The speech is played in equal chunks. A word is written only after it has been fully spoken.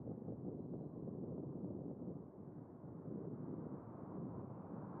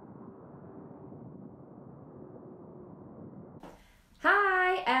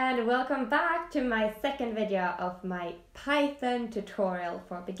and welcome back to my second video of my Python tutorial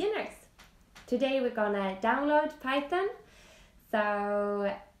for beginners. Today we're gonna download Python,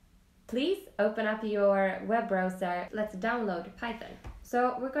 so please open up your web browser. Let's download Python.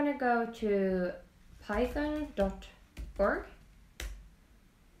 So we're gonna go to python.org.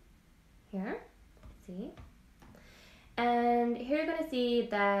 Here, see, and here you're gonna see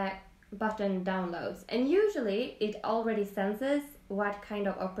the button downloads, and usually it already senses what kind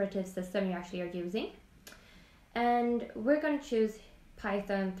of operative system you actually are using, and we're going to choose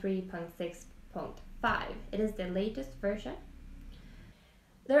Python 3.6.5. It is the latest version.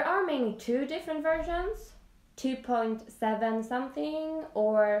 There are mainly two different versions, 2.7 something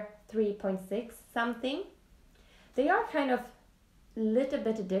or 3.6 something. They are kind of a little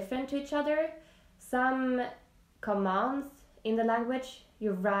bit different to each other. Some commands in the language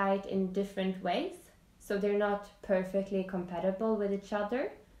you write in different ways, so they're not perfectly compatible with each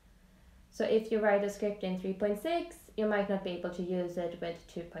other. So if you write a script in 3.6, you might not be able to use it with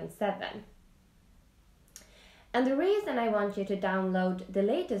 2.7. And the reason I want you to download the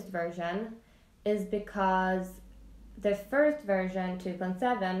latest version is because the first version,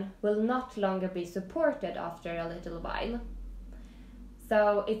 2.7, will not longer be supported after a little while.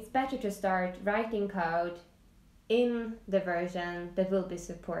 So it's better to start writing code in the version that will be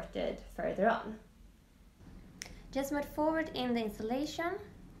supported further on. Just move forward in the installation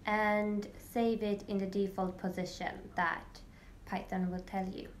and save it in the default position that Python will tell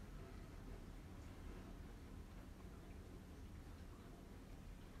you.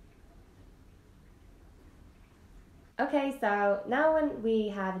 Okay, so now when we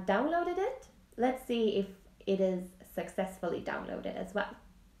have downloaded it, let's see if it is successfully downloaded as well.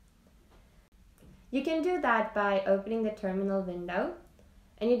 You can do that by opening the terminal window,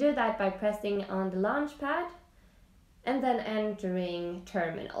 and you do that by pressing on the launchpad and then entering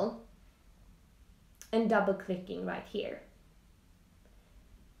terminal and double clicking right here.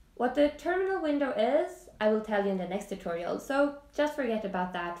 What the terminal window is, I will tell you in the next tutorial, so just forget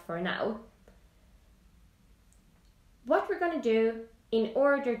about that for now. What we're going to do in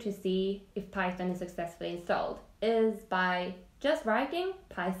order to see if Python is successfully installed is by just writing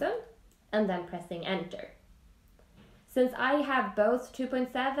Python and then pressing enter. Since I have both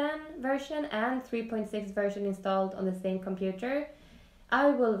 2.7 version and 3.6 version installed on the same computer, I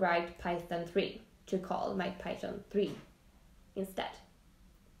will write Python 3 to call my Python 3 instead.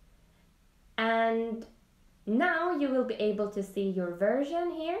 And now you will be able to see your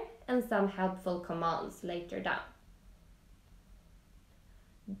version here and some helpful commands later down.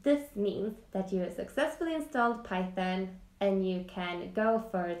 This means that you have successfully installed Python and you can go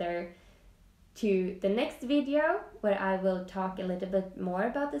further to the next video where I will talk a little bit more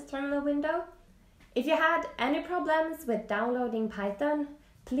about this terminal window. If you had any problems with downloading Python,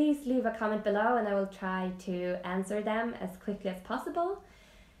 please leave a comment below and I will try to answer them as quickly as possible.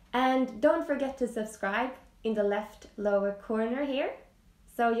 And don't forget to subscribe in the left lower corner here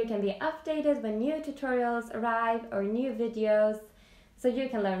so you can be updated when new tutorials arrive or new videos, so you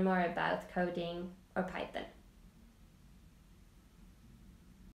can learn more about coding or Python.